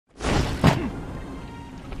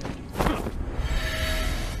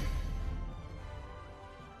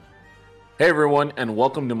Hey everyone, and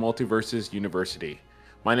welcome to MultiVersus University.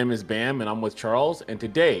 My name is Bam, and I'm with Charles, and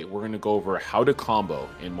today we're going to go over how to combo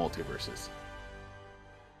in MultiVersus.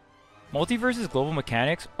 MultiVersus global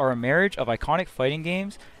mechanics are a marriage of iconic fighting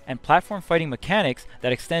games and platform fighting mechanics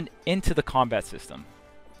that extend into the combat system.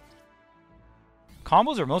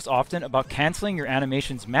 Combos are most often about canceling your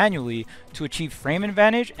animations manually to achieve frame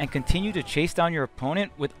advantage and continue to chase down your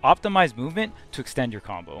opponent with optimized movement to extend your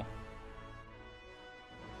combo.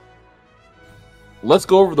 Let's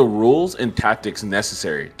go over the rules and tactics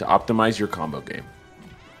necessary to optimize your combo game.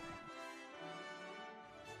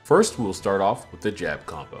 First, we'll start off with the jab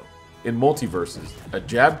combo. In MultiVersus, a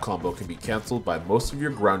jab combo can be cancelled by most of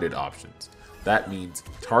your grounded options. That means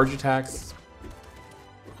charge attacks,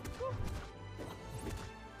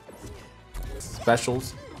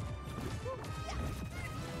 specials,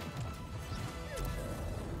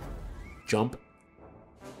 jump,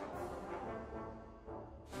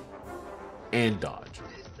 and dodge.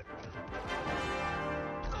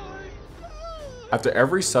 After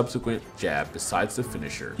every subsequent jab besides the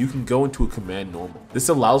finisher, you can go into a command normal. This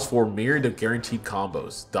allows for a myriad of guaranteed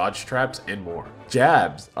combos, dodge traps, and more.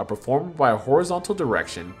 Jabs are performed by a horizontal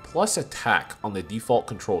direction plus attack on the default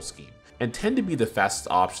control scheme, and tend to be the fastest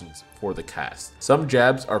options for the cast. Some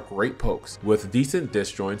jabs are great pokes with decent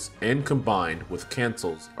disjoints, and combined with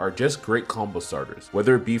cancels are just great combo starters,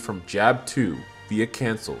 whether it be from jab 2 via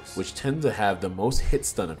cancels, which tend to have the most hit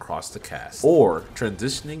stun across the cast, or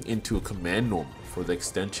transitioning into a command normal for the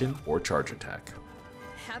extension or charge attack.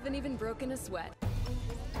 Haven't even broken a sweat.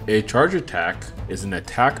 A charge attack is an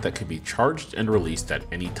attack that can be charged and released at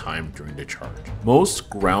any time during the charge. Most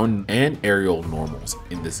ground and aerial normals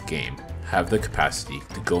in this game have the capacity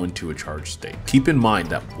to go into a charge state. Keep in mind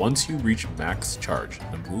that once you reach max charge,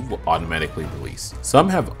 the move will automatically release. Some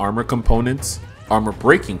have armor components, armor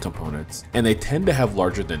breaking components, and they tend to have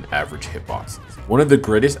larger than average hitboxes. One of the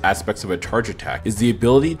greatest aspects of a charge attack is the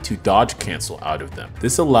ability to dodge cancel out of them.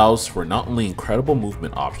 This allows for not only incredible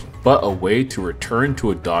movement options, but a way to return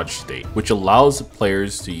to a dodge state, which allows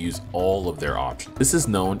players to use all of their options. This is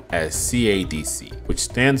known as CADC, which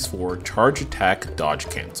stands for Charge Attack Dodge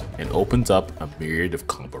Cancel, and opens up a myriad of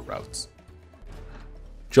combo routes.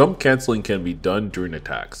 Jump canceling can be done during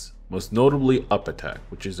attacks, most notably up attack,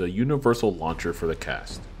 which is a universal launcher for the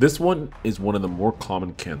cast. This one is one of the more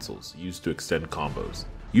common cancels used to extend combos.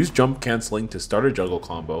 Use jump canceling to start a juggle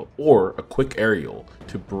combo or a quick aerial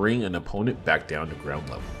to bring an opponent back down to ground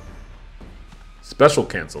level. Special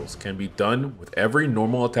cancels can be done with every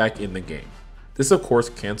normal attack in the game. This of course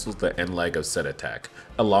cancels the end leg of said attack,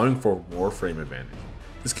 allowing for more frame advantage.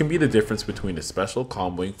 This can be the difference between a special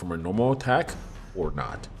comboing from a normal attack or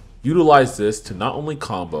not. Utilize this to not only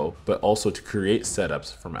combo, but also to create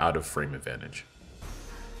setups from out of frame advantage.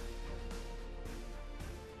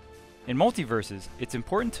 In MultiVersus, it's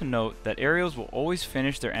important to note that aerials will always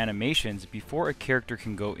finish their animations before a character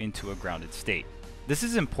can go into a grounded state. This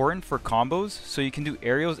is important for combos, so you can do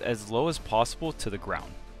aerials as low as possible to the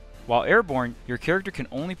ground. While airborne, your character can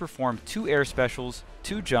only perform 2 air specials,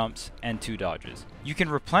 2 jumps, and 2 dodges. You can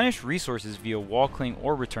replenish resources via wall cling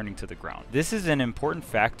or returning to the ground. This is an important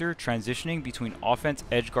factor transitioning between offense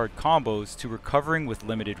edgeguard combos to recovering with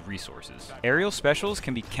limited resources. Aerial specials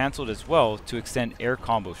can be cancelled as well to extend air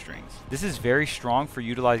combo strings. This is very strong for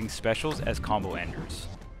utilizing specials as combo enders.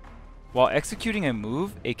 While executing a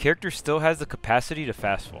move, a character still has the capacity to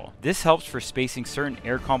fast fall. This helps for spacing certain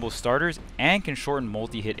air combo starters and can shorten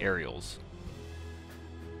multi-hit aerials.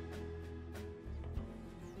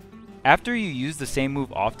 After you use the same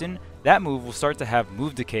move often, that move will start to have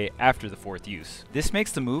move decay after the 4th use. This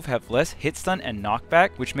makes the move have less hit stun and knockback,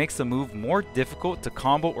 which makes the move more difficult to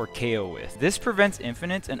combo or KO with. This prevents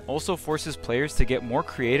infinites and also forces players to get more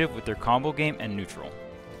creative with their combo game and neutral.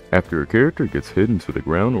 After a character gets hit into the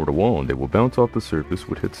ground or the wall, they will bounce off the surface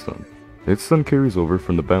with hit stun. Hit stun carries over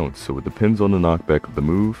from the bounce, so it depends on the knockback of the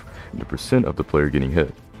move and the percent of the player getting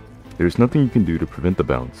hit. There's nothing you can do to prevent the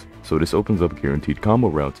bounce, so this opens up guaranteed combo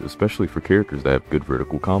routes, especially for characters that have good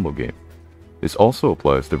vertical combo game. This also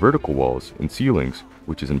applies to vertical walls and ceilings,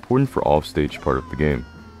 which is important for off-stage part of the game.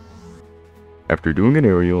 After doing an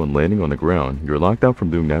aerial and landing on the ground, you're locked out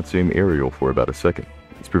from doing that same aerial for about a second.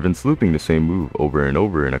 This prevents looping the same move over and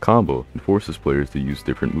over in a combo and forces players to use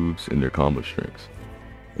different moves in their combo strings.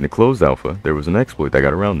 In the closed alpha, there was an exploit that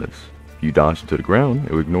got around this. If you dodged to the ground,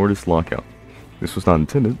 it would ignore this lockout. This was not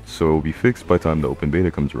intended, so it will be fixed by the time the open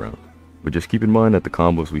beta comes around. But just keep in mind that the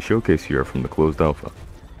combos we showcase here are from the closed alpha,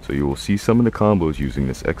 so you will see some of the combos using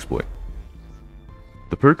this exploit.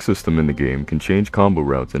 The perk system in the game can change combo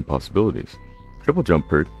routes and possibilities. Triple jump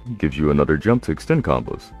perk gives you another jump to extend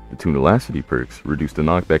combos. The Tunelicity perks reduce the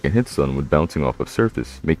knockback and hit stun when bouncing off of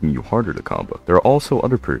surface, making you harder to combo. There are also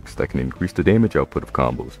other perks that can increase the damage output of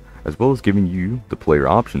combos, as well as giving you, the player,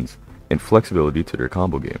 options and flexibility to their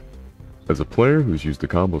combo game. As a player who's used the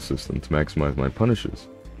combo system to maximize my punishes,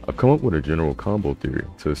 I've come up with a general combo theory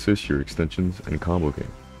to assist your extensions and combo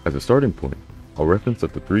game. As a starting point, I'll reference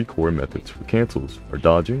that the 3 core methods for cancels are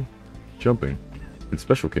dodging, jumping, and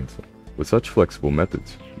special canceling. With such flexible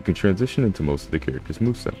methods, you can transition into most of the character's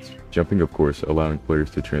movesets. Jumping, of course, allowing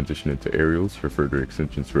players to transition into aerials for further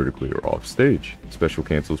extensions vertically or off stage. Special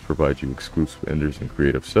cancels provide you exclusive enders and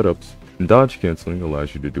creative setups, and dodge canceling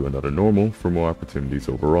allows you to do another normal for more opportunities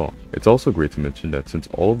overall. It's also great to mention that since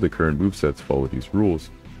all of the current movesets follow these rules,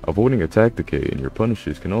 avoiding attack decay in your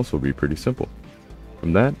punishes can also be pretty simple.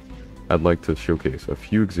 From that, I'd like to showcase a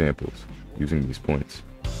few examples using these points.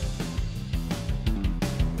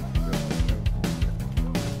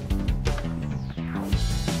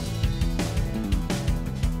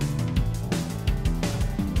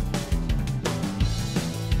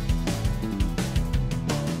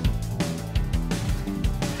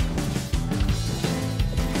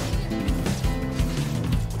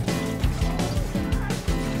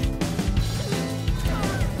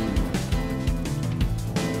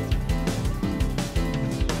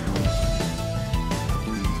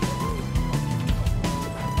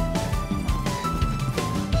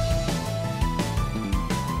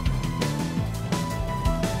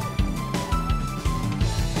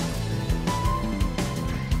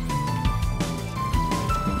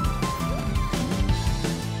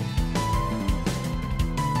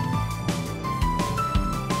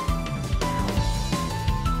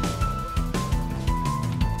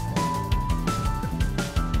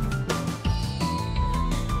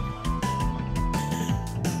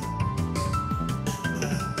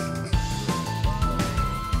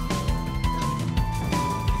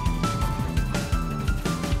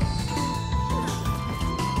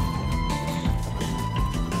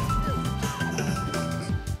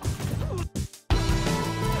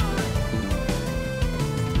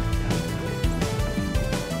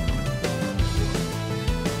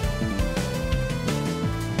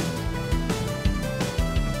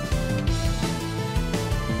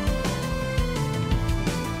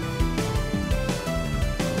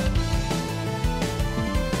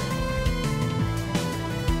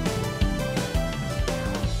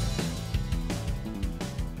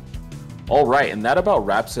 Alright, and that about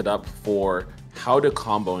wraps it up for how to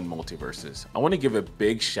combo in MultiVersus. I want to give a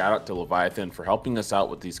big shout out to Leviathan for helping us out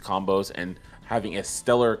with these combos and having a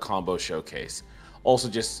stellar combo showcase. Also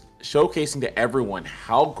just showcasing to everyone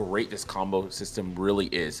how great this combo system really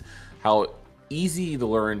is. How easy to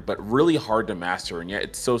learn but really hard to master, and yet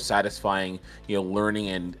it's so satisfying, learning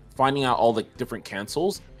and finding out all the different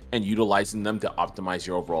cancels and utilizing them to optimize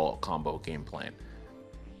your overall combo game plan.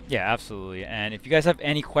 Yeah, absolutely. And if you guys have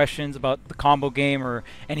any questions about the combo game or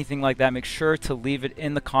anything like that, make sure to leave it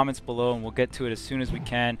in the comments below and we'll get to it as soon as we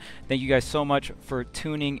can. Thank you guys so much for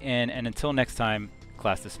tuning in, and until next time,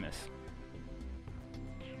 class dismissed.